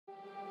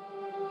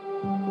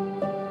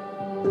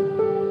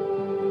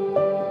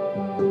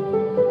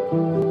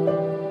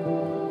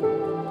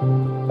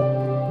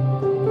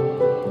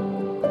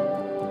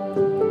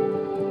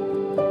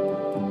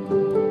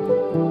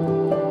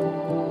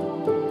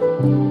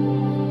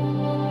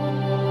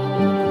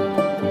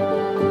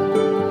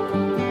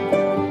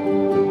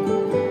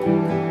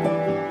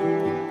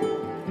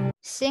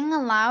Sing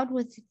aloud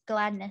with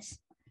gladness.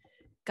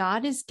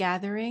 God is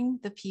gathering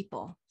the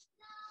people.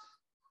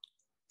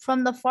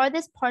 From the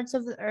farthest parts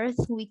of the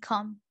earth we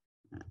come.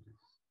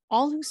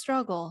 All who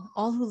struggle,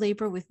 all who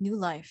labor with new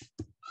life.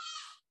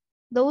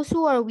 Those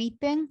who are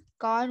weeping,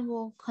 God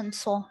will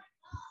console.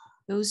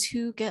 Those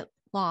who get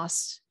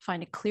lost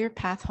find a clear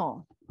path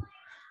home.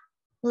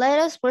 Let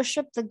us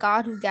worship the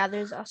God who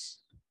gathers us.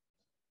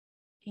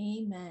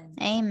 Amen.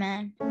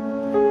 Amen.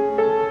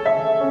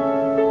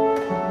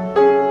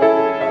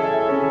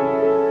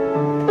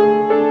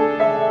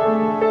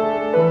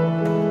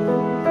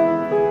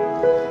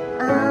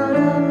 Out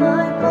of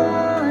my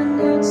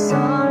bondage,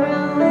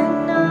 sorrow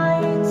and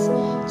night,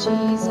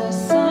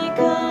 Jesus I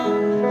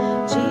come,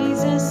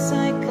 Jesus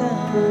I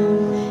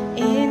come.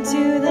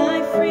 Into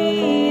thy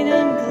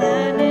freedom,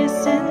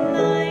 gladness and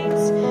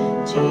light,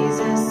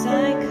 Jesus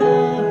I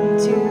come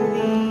to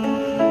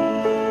thee.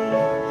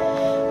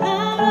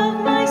 Out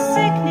of my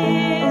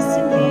sickness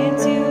and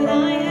into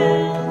thy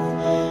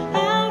health,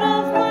 out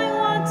of my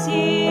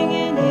wanting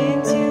and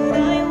into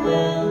thy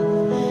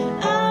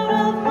wealth, out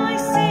of my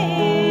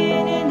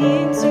sin and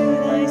into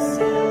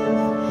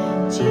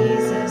thyself,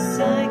 Jesus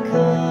I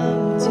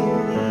come to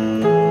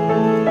thee.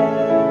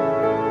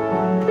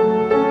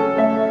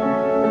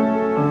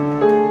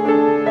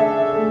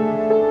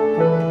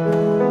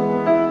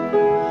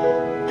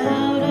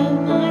 Out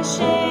of my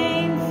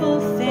shameful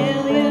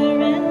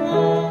failure and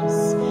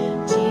loss,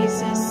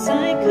 Jesus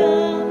I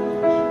come,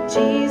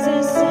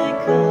 Jesus I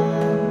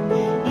come.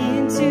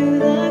 Into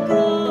the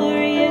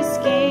glorious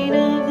gain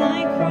of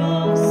thy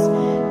cross,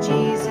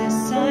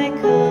 Jesus I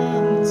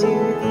come to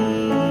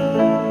thee.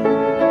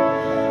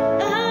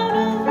 Out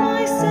of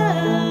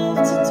myself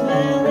to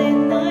dwell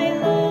in thy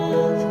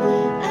love,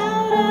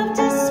 out of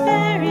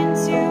despair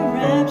into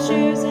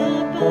raptures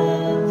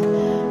above,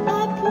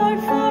 upward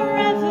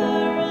forever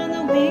on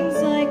the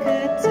wings like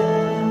a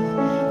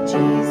dove,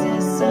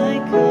 Jesus I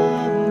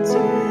come to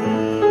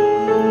thee.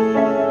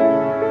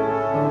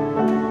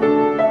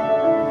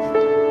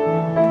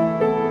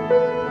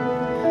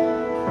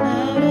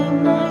 Out of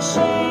my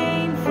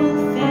shameful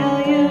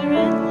failure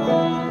and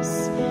loss,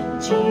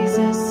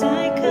 Jesus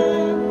I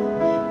come,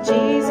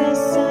 Jesus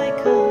I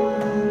come.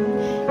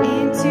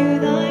 Into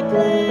thy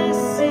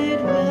blessed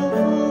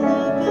willful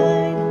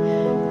abide,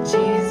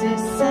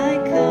 Jesus I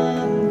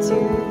come to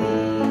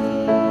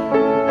thee.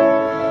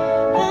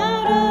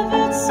 Out of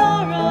its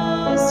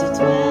sorrows to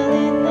dwell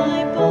in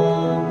thy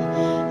balm,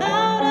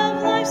 out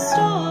of life's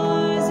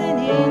stores and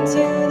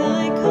into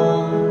thy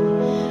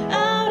calm,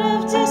 out of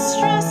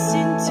distress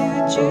into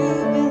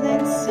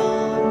jubilant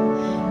song,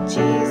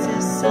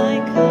 Jesus I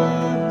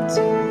come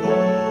to thee.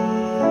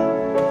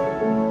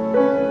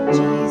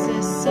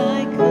 Jesus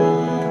I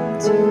come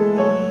to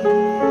thee.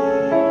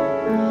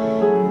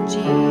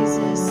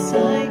 Jesus I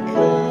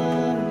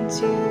come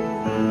to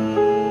thee.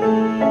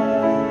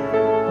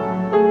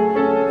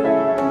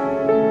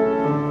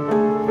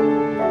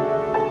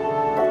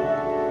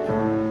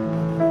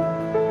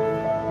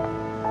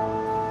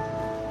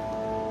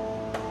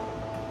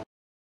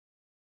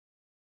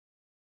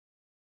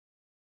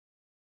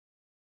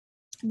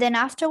 Then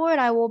afterward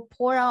I will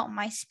pour out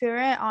my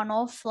spirit on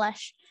all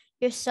flesh.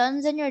 Your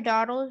sons and your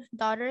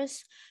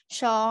daughters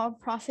shall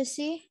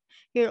prophesy.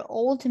 Your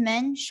old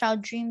men shall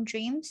dream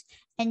dreams,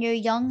 and your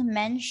young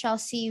men shall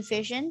see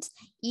visions,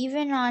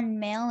 even on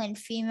male and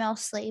female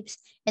slaves.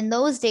 In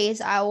those days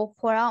I will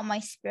pour out my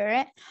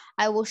spirit.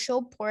 I will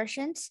show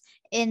portions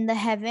in the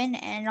heaven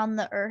and on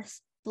the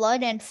earth,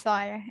 blood and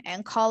fire,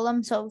 and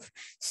columns of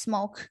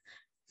smoke.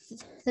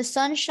 The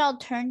sun shall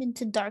turn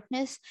into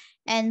darkness,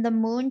 and the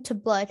moon to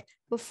blood,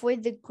 before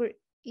the great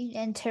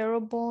and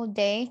terrible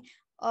day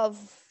of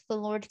the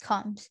Lord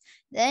comes.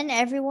 Then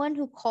everyone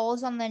who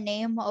calls on the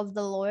name of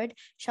the Lord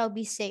shall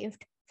be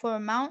saved. For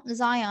Mount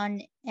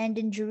Zion and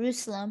in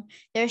Jerusalem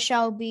there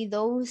shall be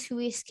those who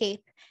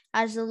escape,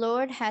 as the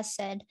Lord has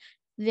said.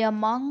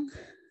 Among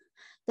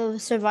the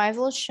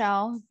survivors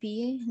shall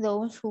be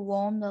those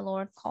whom the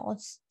Lord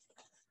calls.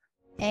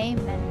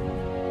 Amen.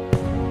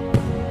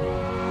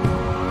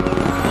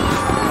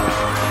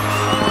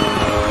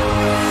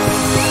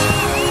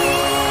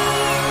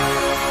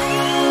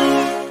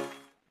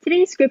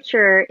 Today's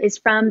scripture is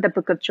from the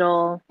book of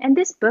Joel, and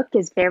this book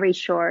is very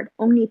short,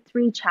 only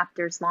 3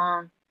 chapters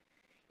long.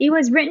 It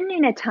was written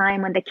in a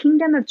time when the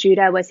kingdom of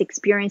Judah was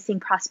experiencing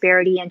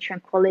prosperity and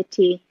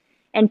tranquility,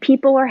 and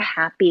people were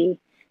happy.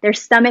 Their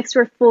stomachs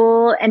were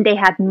full, and they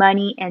had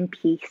money and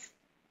peace.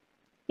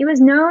 It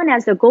was known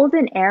as the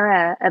golden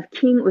era of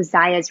King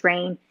Uzziah's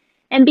reign,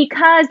 and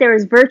because there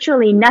was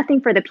virtually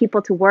nothing for the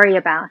people to worry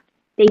about,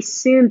 they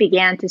soon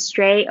began to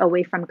stray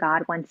away from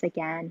God once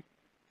again.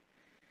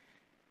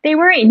 They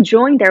were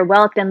enjoying their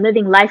wealth and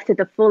living life to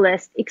the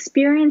fullest,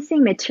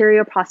 experiencing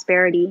material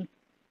prosperity.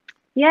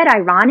 Yet,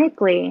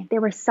 ironically, they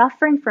were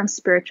suffering from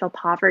spiritual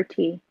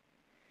poverty.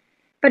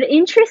 But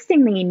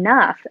interestingly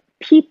enough,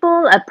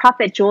 people of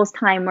Prophet Joel's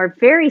time were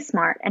very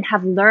smart and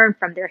have learned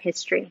from their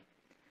history.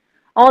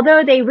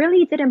 Although they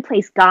really didn't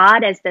place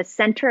God as the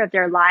center of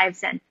their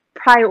lives and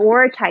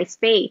prioritize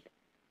faith,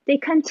 they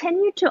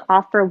continued to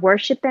offer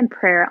worship and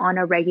prayer on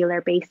a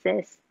regular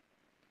basis.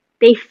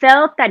 They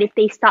felt that if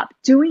they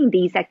stopped doing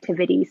these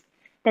activities,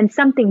 then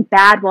something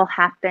bad will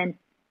happen,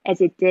 as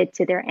it did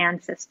to their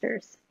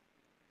ancestors.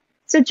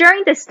 So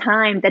during this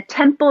time, the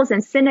temples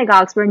and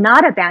synagogues were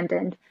not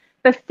abandoned,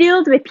 but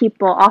filled with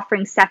people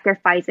offering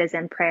sacrifices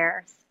and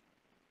prayers.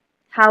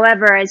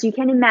 However, as you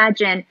can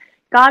imagine,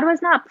 God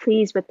was not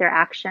pleased with their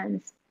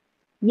actions.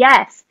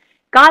 Yes,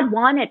 God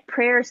wanted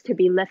prayers to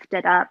be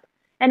lifted up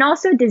and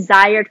also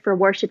desired for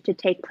worship to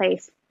take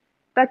place,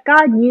 but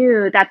God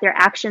knew that their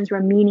actions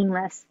were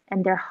meaningless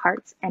and their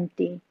hearts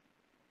empty.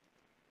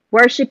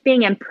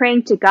 Worshipping and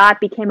praying to God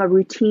became a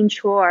routine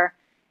chore,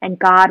 and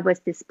God was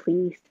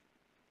displeased.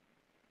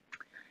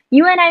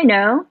 You and I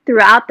know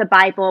throughout the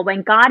Bible,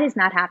 when God is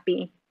not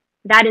happy,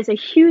 that is a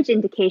huge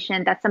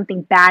indication that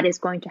something bad is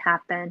going to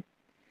happen.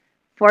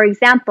 For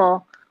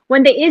example,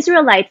 when the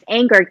Israelites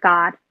angered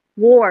God,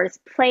 wars,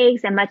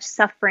 plagues, and much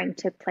suffering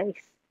took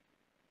place.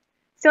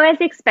 So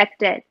as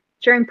expected,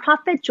 during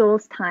Prophet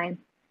Joel's time,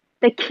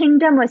 the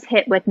kingdom was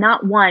hit with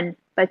not one,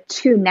 but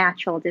two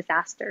natural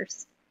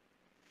disasters.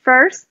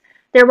 First,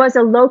 there was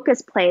a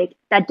locust plague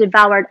that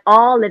devoured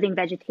all living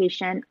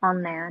vegetation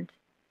on land.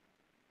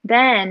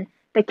 Then,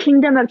 the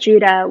kingdom of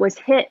Judah was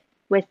hit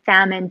with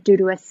famine due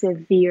to a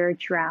severe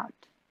drought.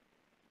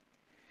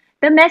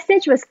 The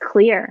message was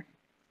clear.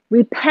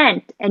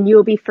 Repent and you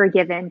will be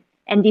forgiven,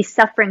 and these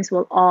sufferings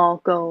will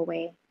all go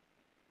away.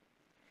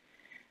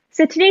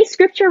 So today's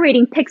scripture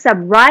reading picks up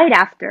right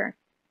after.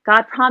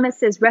 God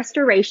promises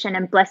restoration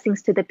and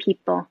blessings to the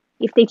people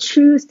if they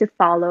choose to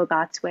follow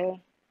God's way.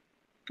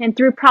 And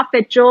through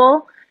Prophet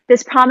Joel,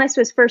 this promise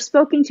was first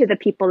spoken to the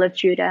people of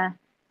Judah,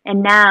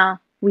 and now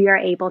we are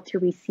able to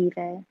receive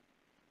it.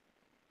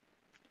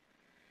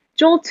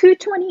 Joel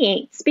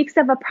 2:28 speaks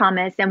of a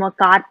promise and what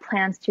God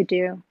plans to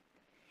do.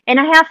 And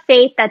I have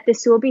faith that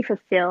this will be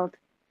fulfilled,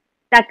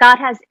 that God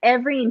has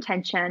every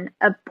intention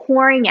of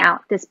pouring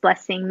out this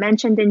blessing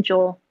mentioned in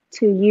Joel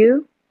to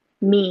you,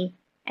 me,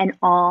 and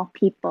all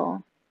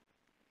people.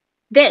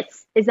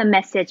 This is a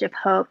message of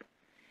hope.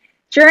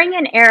 During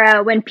an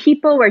era when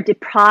people were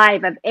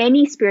deprived of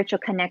any spiritual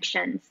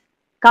connections,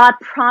 God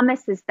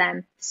promises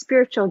them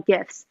spiritual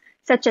gifts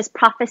such as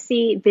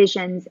prophecy,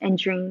 visions, and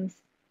dreams.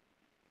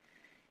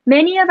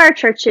 Many of our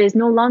churches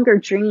no longer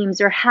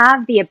dreams or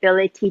have the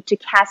ability to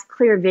cast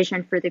clear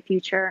vision for the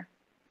future.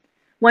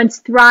 Once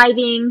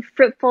thriving,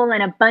 fruitful,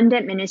 and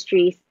abundant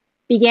ministries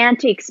began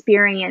to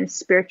experience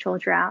spiritual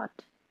drought.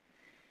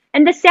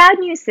 And the sad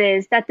news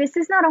is that this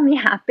is not only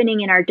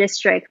happening in our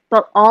district,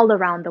 but all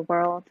around the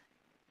world.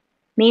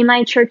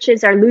 Mainline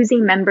churches are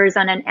losing members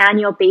on an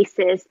annual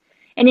basis,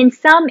 and in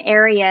some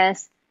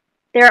areas,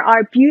 there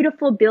are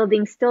beautiful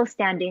buildings still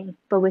standing,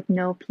 but with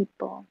no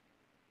people.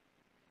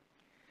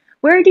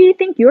 Where do you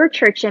think your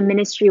church and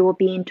ministry will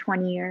be in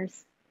 20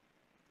 years?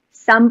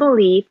 Some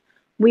believe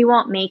we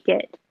won't make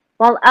it,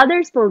 while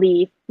others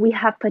believe we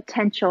have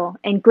potential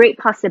and great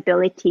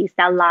possibilities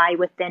that lie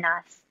within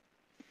us.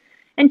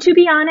 And to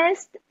be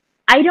honest,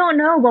 I don't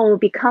know what will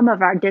become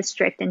of our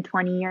district in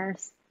 20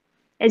 years.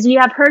 As you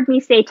have heard me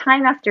say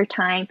time after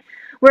time,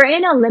 we're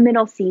in a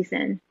liminal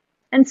season,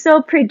 and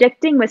so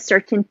predicting with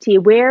certainty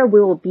where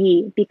we will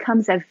be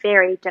becomes a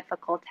very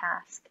difficult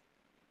task.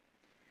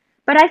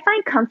 But I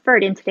find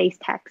comfort in today's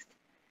text.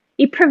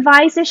 It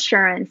provides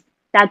assurance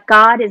that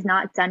God is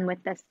not done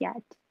with us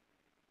yet.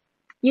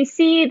 You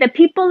see, the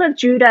people of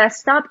Judah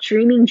stopped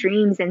dreaming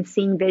dreams and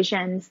seeing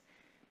visions.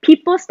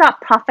 People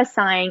stopped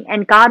prophesying,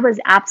 and God was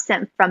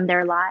absent from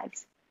their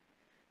lives.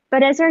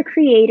 But as our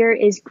Creator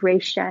is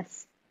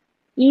gracious,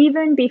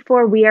 even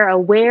before we are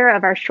aware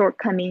of our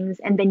shortcomings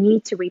and the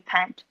need to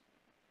repent,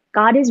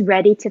 God is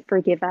ready to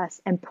forgive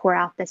us and pour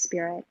out the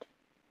Spirit.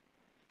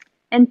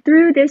 And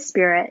through this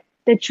Spirit,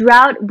 the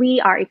drought we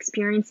are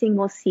experiencing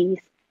will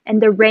cease,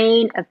 and the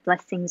rain of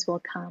blessings will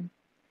come.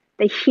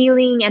 The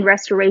healing and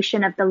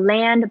restoration of the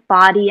land,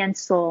 body, and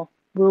soul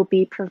will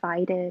be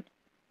provided.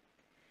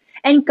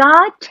 And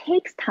God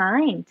takes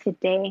time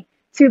today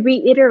to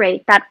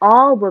reiterate that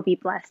all will be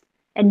blessed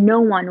and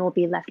no one will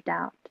be left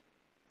out.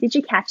 Did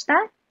you catch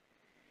that?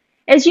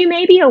 As you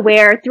may be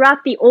aware,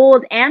 throughout the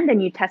Old and the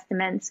New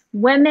Testaments,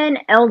 women,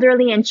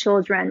 elderly, and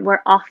children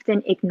were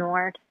often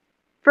ignored.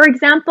 For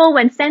example,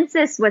 when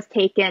census was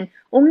taken,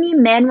 only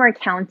men were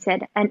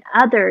counted and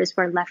others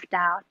were left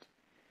out.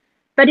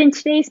 But in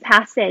today's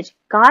passage,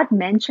 God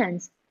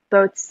mentions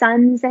both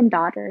sons and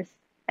daughters,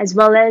 as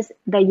well as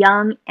the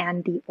young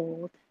and the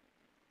old.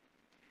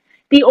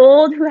 The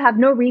old who have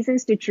no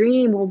reasons to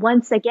dream will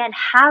once again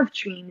have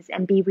dreams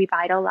and be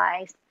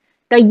revitalized.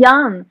 The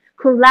young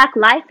who lack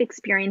life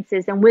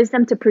experiences and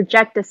wisdom to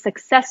project a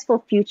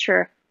successful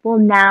future will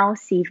now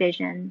see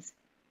visions.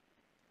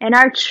 And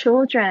our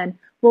children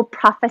will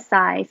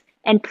prophesy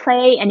and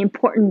play an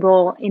important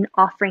role in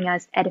offering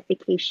us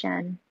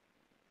edification.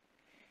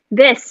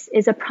 This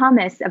is a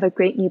promise of a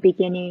great new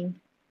beginning.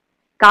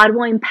 God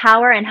will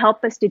empower and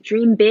help us to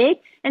dream big,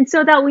 and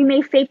so that we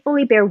may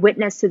faithfully bear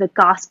witness to the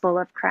gospel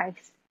of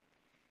Christ.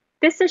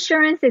 This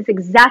assurance is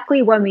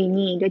exactly what we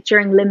need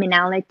during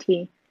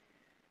liminality,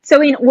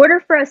 So in order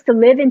for us to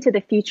live into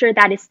the future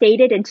that is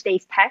stated in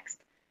today's text,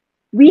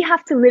 we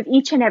have to live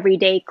each and every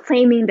day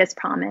claiming this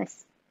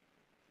promise,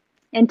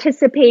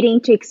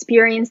 anticipating to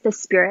experience the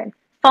Spirit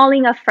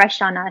falling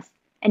afresh on us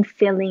and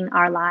filling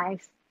our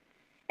lives.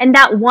 And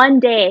that one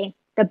day,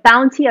 the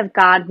bounty of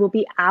God will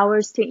be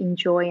ours to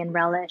enjoy and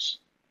relish.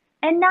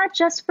 And not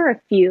just for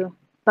a few,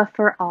 but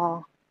for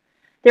all.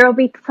 There will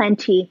be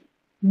plenty,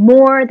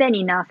 more than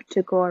enough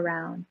to go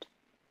around.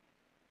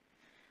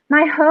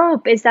 My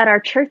hope is that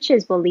our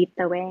churches will lead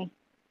the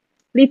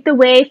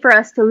way for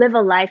us to live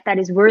a life that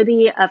is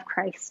worthy of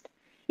Christ,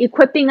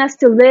 equipping us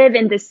to live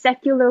in this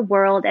secular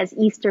world as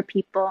Easter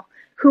people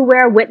who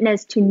bear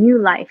witness to new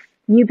life,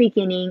 new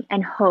beginning,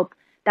 and hope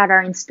that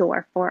are in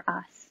store for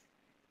us.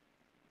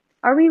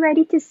 Are we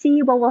ready to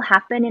see what will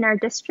happen in our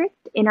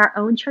district, in our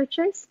own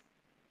churches?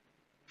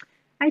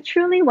 I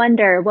truly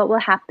wonder what will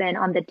happen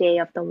on the day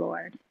of the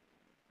Lord.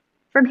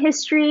 From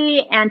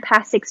history and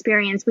past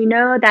experience, we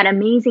know that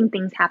amazing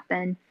things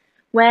happen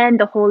when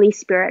the Holy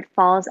Spirit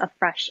falls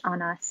afresh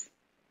on us.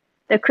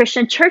 The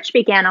Christian church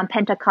began on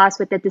Pentecost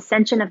with the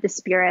descension of the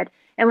Spirit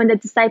and when the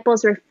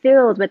disciples were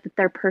filled with the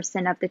third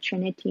person of the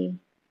Trinity.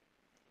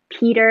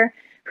 Peter,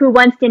 who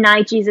once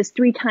denied Jesus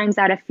 3 times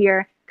out of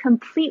fear,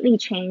 completely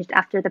changed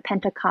after the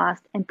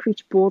Pentecost and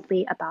preached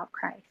boldly about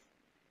Christ.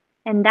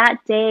 And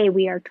that day,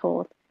 we are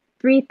told,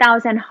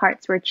 3,000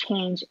 hearts were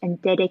changed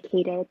and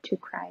dedicated to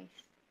Christ.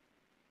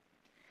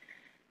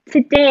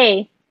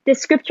 Today, the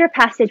scripture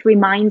passage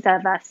reminds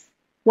of us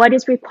what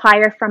is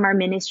required from our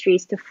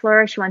ministries to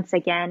flourish once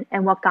again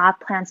and what God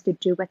plans to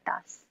do with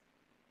us.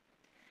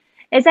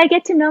 As I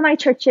get to know my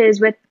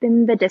churches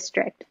within the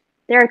district,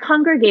 there are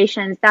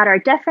congregations that are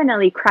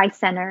definitely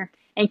Christ-centered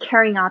and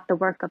carrying out the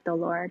work of the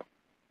Lord.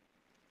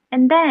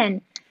 And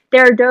then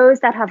there are those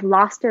that have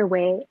lost their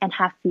way and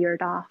have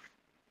veered off.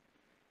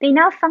 They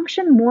now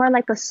function more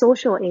like a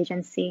social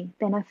agency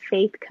than a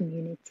faith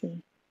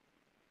community.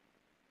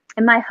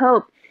 And my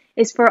hope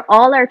is for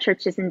all our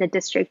churches in the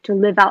district to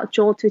live out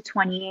Joel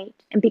 2:28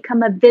 and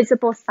become a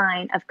visible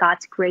sign of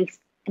God's grace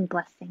and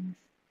blessings.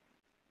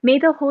 May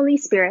the Holy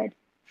Spirit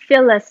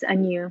fill us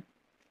anew.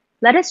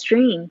 Let us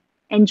dream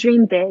and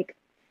dream big,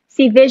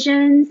 see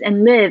visions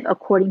and live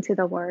according to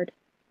the word.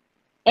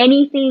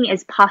 Anything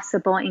is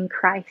possible in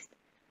Christ.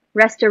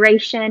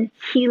 Restoration,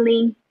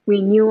 healing,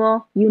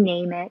 renewal, you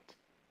name it.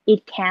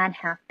 It can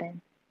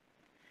happen.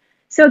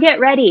 So get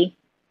ready.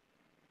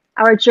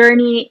 Our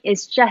journey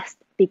is just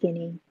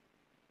beginning.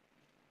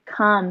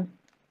 Come,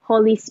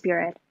 Holy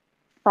Spirit,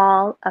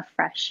 fall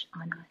afresh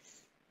on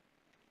us.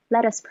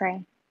 Let us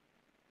pray.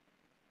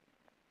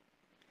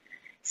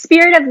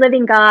 Spirit of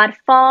living God,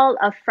 fall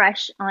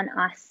afresh on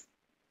us.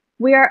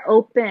 We are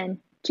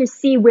open to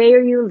see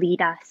where you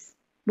lead us.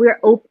 We are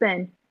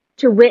open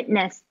to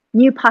witness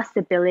new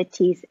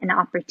possibilities and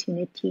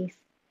opportunities.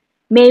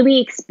 May we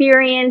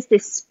experience the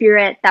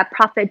Spirit that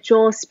Prophet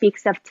Joel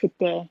speaks of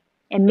today,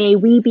 and may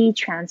we be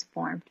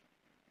transformed.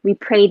 We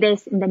pray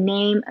this in the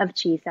name of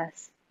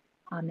Jesus.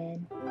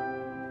 Amen.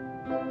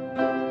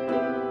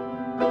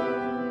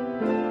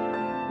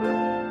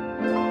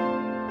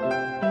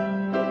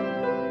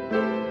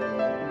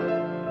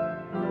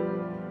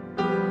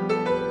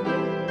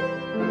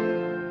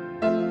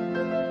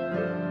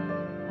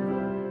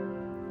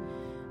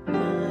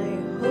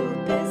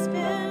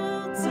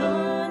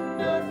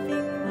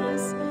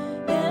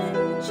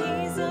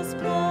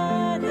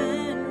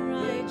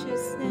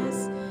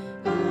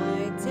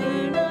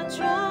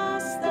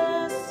 Trust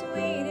the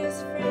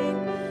sweetest frame,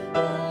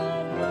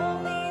 but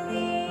Holy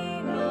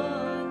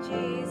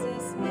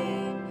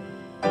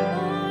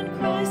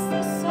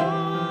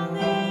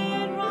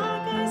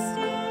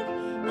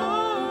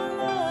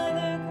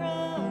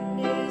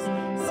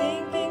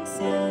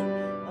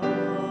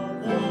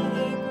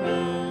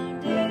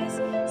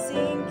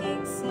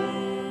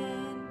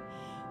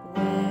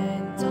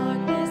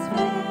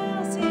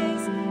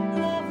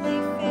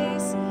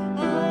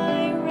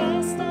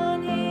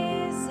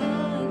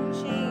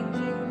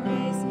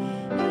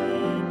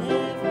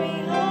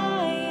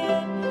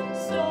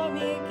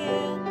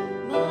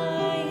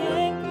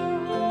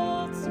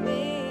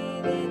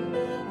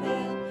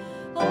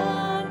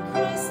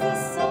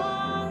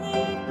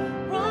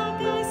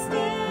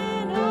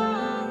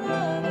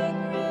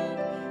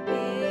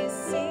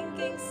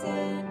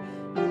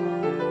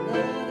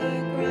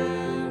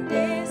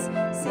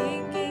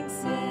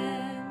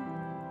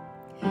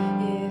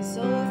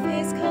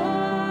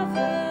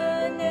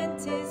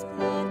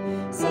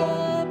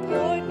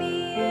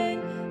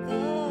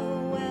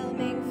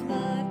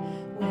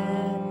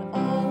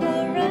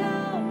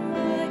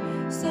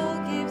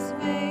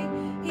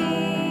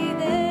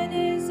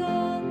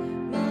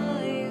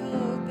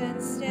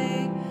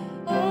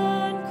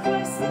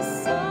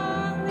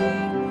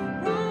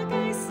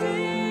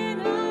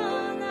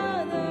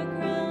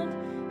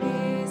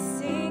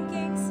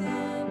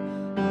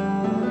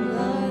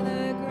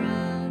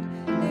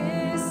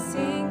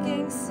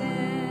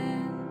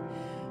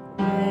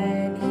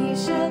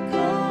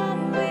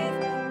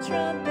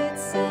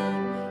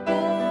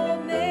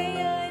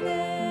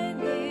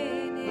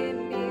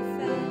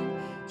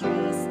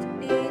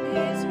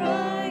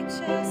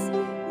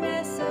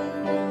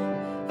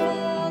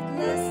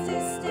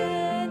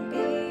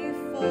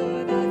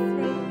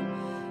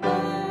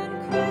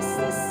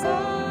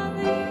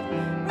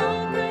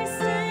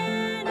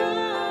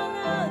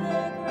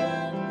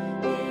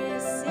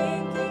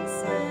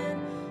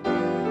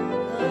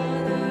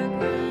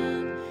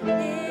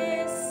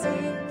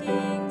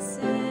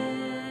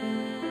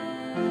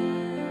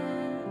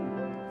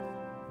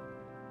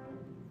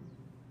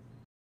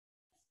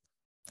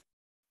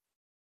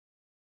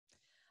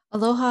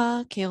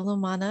Aloha,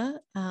 Keolumana.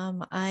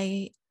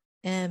 I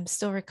am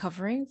still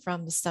recovering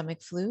from the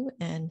stomach flu,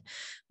 and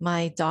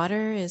my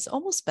daughter is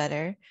almost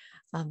better.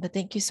 But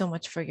thank you so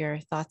much for your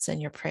thoughts and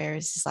your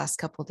prayers these last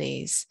couple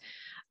days.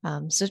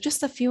 So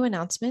just a few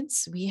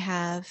announcements. We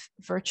have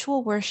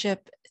virtual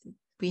worship.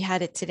 We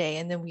had it today,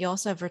 and then we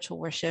also have virtual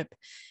worship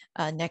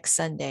next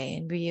Sunday.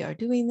 And we are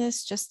doing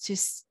this just to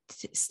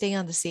stay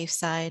on the safe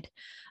side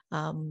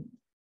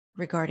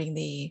regarding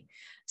the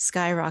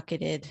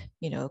skyrocketed,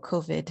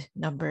 COVID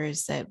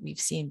numbers that we've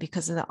seen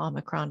because of the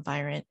Omicron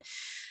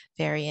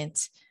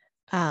variant.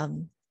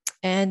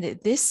 And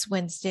this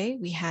Wednesday,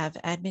 we have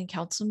admin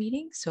council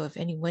meeting. So if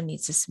anyone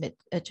needs to submit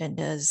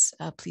agendas,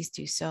 please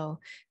do so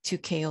to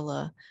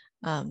Keola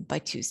by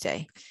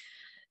Tuesday.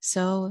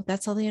 So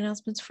that's all the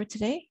announcements for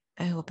today.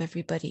 I hope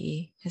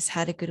everybody has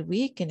had a good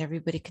week and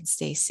everybody can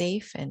stay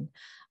safe. And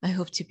I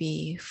hope to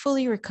be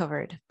fully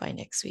recovered by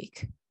next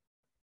week.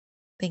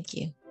 Thank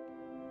you.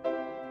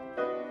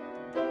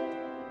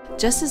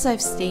 Just as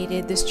I've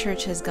stated, this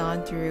church has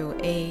gone through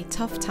a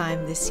tough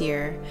time this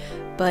year,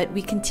 but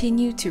we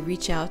continue to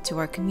reach out to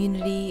our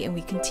community and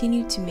we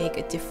continue to make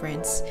a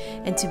difference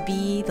and to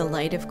be the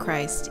light of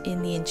Christ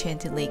in the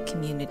Enchanted Lake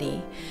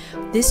community.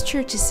 This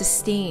church is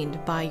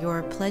sustained by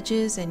your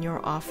pledges and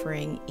your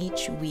offering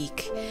each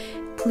week.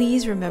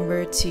 Please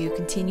remember to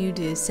continue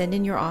to send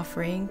in your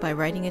offering by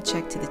writing a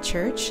check to the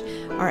church.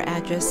 Our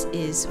address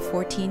is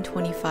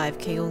 1425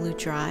 Keolu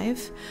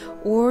Drive,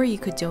 or you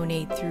could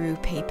donate through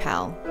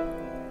PayPal.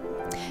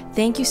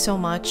 Thank you so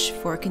much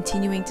for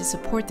continuing to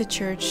support the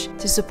church,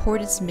 to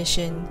support its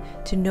mission,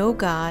 to know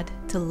God,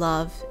 to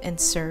love and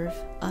serve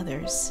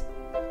others.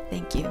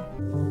 Thank you.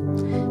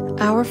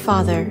 Our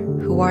Father,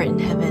 who art in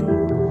heaven,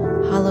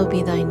 hallowed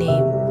be thy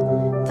name.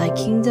 Thy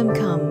kingdom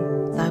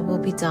come, thy will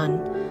be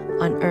done,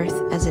 on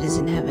earth as it is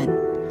in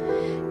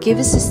heaven. Give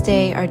us this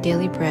day our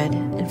daily bread,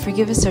 and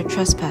forgive us our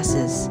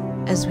trespasses,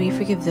 as we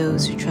forgive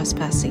those who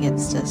trespass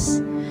against us.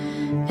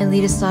 And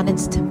lead us not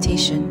into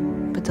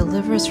temptation, but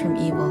deliver us from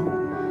evil.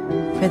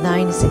 For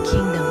thine is the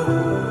kingdom,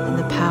 and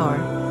the power,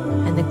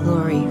 and the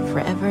glory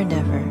forever and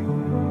ever.